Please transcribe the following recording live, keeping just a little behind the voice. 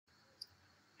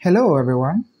Hello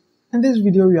everyone. In this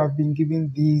video we have been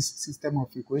given this system of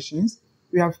equations.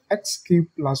 We have x cubed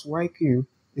plus y cubed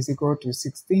is equal to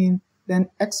 16, then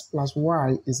x plus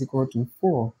y is equal to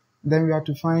 4. Then we have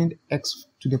to find x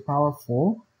to the power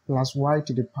 4 plus y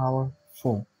to the power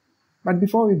 4. But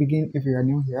before we begin, if you are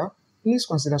new here, please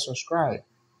consider subscribe.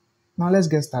 Now let's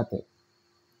get started.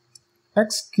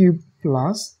 X cubed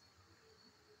plus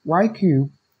y cubed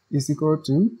is equal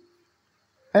to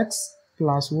x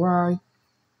plus y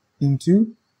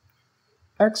into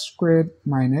x squared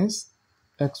minus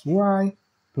xy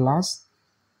plus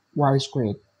y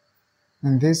squared,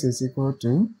 and this is equal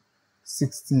to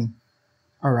 16.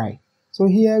 Alright, so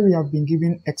here we have been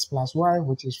given x plus y,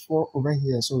 which is 4 over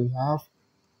here, so we have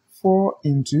 4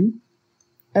 into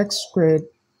x squared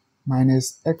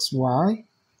minus xy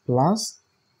plus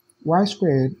y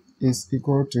squared is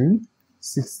equal to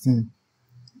 16.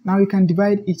 Now you can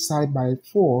divide each side by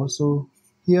 4, so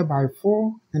here by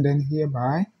 4 and then here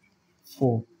by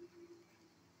 4.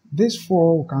 This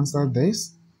 4 will cancel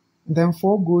this, and then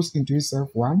 4 goes into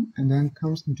itself 1 and then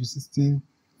comes into 16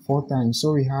 4 times.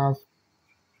 So we have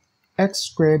x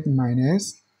squared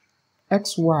minus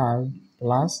xy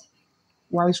plus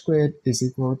y squared is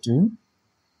equal to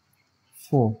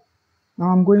 4. Now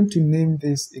I'm going to name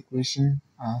this equation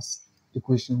as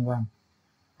equation 1.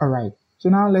 Alright, so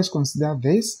now let's consider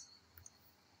this.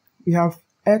 We have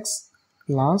x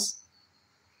plus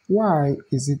y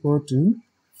is equal to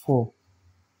 4.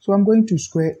 So I'm going to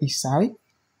square each side.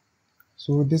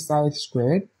 So this side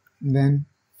squared, and then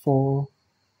 4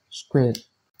 squared.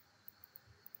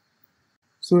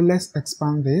 So let's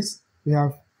expand this. We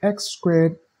have x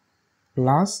squared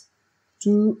plus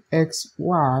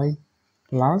 2xy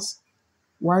plus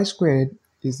y squared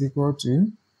is equal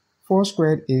to 4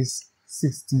 squared is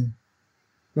 16.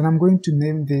 Then I'm going to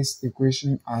name this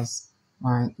equation as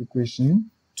my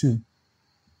equation 2.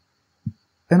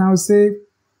 Then I'll say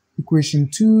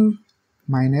equation 2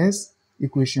 minus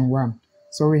equation 1.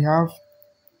 So we have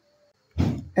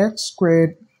x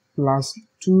squared plus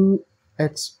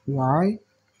 2xy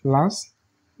plus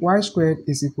y squared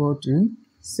is equal to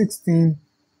 16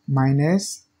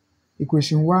 minus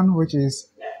equation 1, which is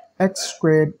x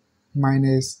squared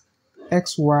minus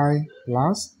xy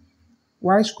plus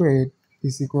y squared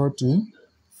is equal to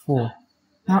 4.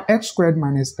 Now x squared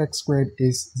minus x squared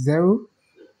is 0.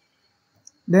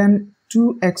 Then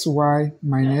 2xy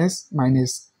minus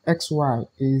xy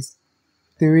is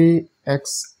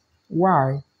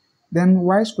 3xy. Then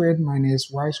y squared minus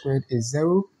y squared is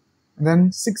 0. And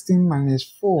then 16 minus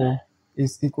 4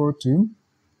 is equal to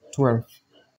 12.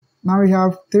 Now we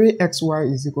have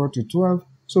 3xy is equal to 12.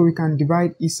 So we can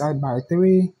divide each side by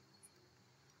 3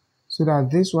 so that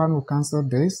this one will cancel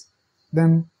this.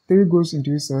 Then 3 goes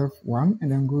into itself 1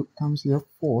 and then comes here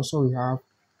 4. So we have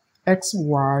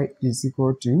xy is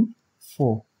equal to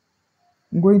 4.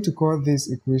 I'm going to call this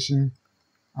equation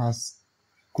as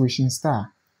equation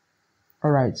star.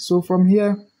 Alright, so from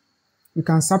here we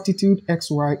can substitute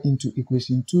xy into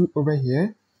equation 2 over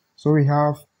here. So we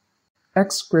have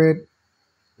x squared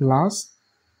plus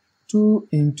 2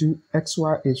 into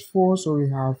xy is 4. So we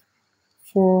have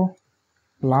 4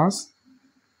 plus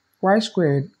y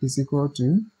squared is equal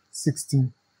to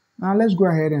 16. Now let's go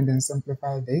ahead and then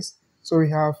simplify this. So we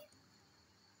have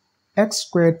x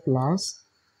squared plus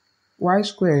y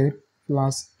squared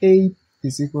plus 8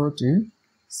 is equal to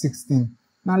 16.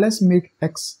 Now let's make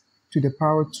x to the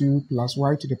power 2 plus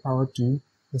y to the power 2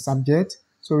 the subject.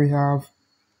 So we have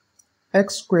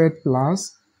x squared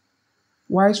plus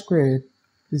y squared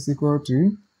is equal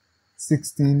to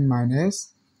 16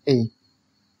 minus 8.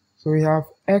 So we have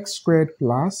x squared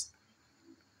plus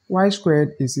y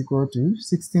squared is equal to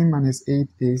 16 minus 8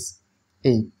 is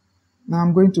 8. Now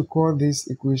I'm going to call this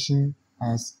equation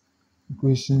as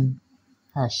equation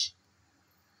hash.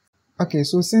 Okay,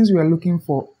 so since we are looking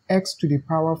for x to the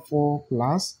power 4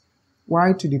 plus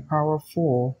y to the power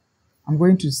 4, I'm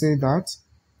going to say that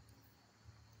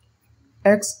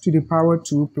x to the power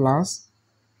 2 plus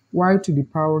y to the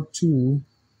power 2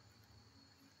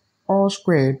 all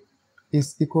squared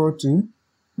is equal to,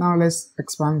 now let's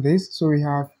expand this. So we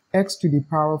have x to the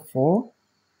power 4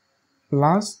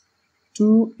 plus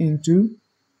 2 into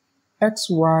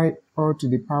xy all to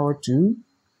the power 2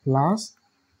 plus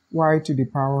y to the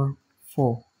power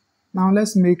 4. Now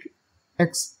let's make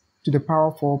x to the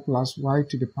power 4 plus y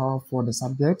to the power 4 the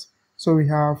subject. So we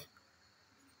have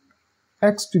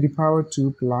x to the power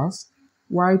 2 plus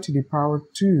y to the power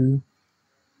 2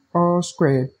 all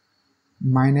squared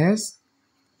minus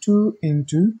 2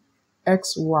 into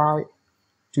xy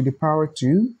to the power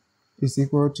 2 is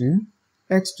equal to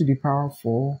x to the power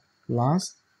 4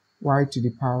 plus y to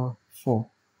the power 4.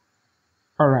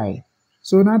 Alright,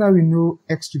 so now that we know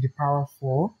x to the power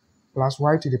 4 plus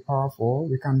y to the power 4,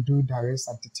 we can do direct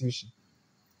substitution.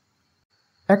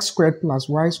 X squared plus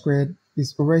y squared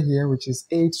is over here, which is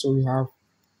 8, so we have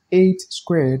 8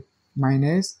 squared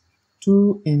minus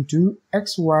 2 into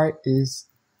xy is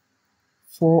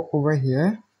 4 over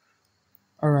here.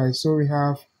 Alright, so we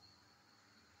have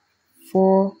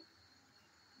 4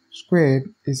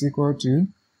 squared is equal to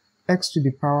x to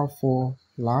the power 4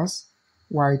 plus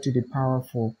y to the power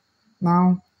 4.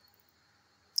 Now,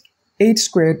 8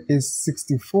 squared is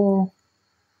 64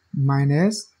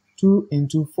 minus 2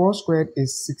 into 4 squared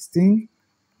is 16,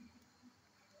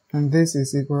 and this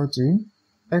is equal to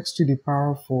x to the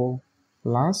power 4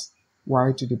 plus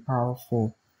y to the power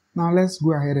 4. Now let's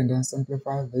go ahead and then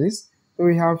simplify this. So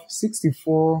we have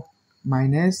 64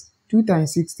 minus 2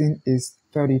 times 16 is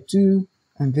 32,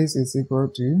 and this is equal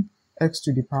to x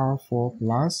to the power 4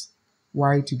 plus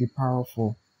y to the power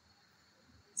 4.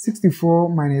 64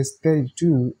 minus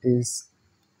 32 is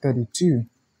 32,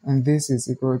 and this is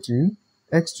equal to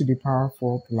x to the power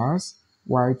 4 plus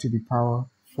y to the power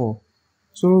 4.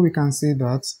 So we can say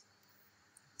that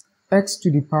x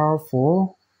to the power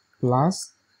 4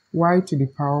 plus y to the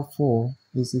power 4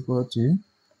 is equal to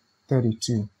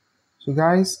 32. So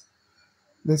guys,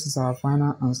 this is our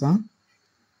final answer.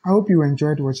 I hope you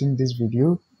enjoyed watching this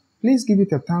video. Please give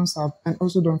it a thumbs up and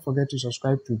also don't forget to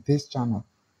subscribe to this channel.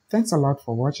 Thanks a lot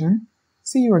for watching.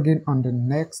 See you again on the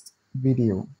next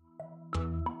video.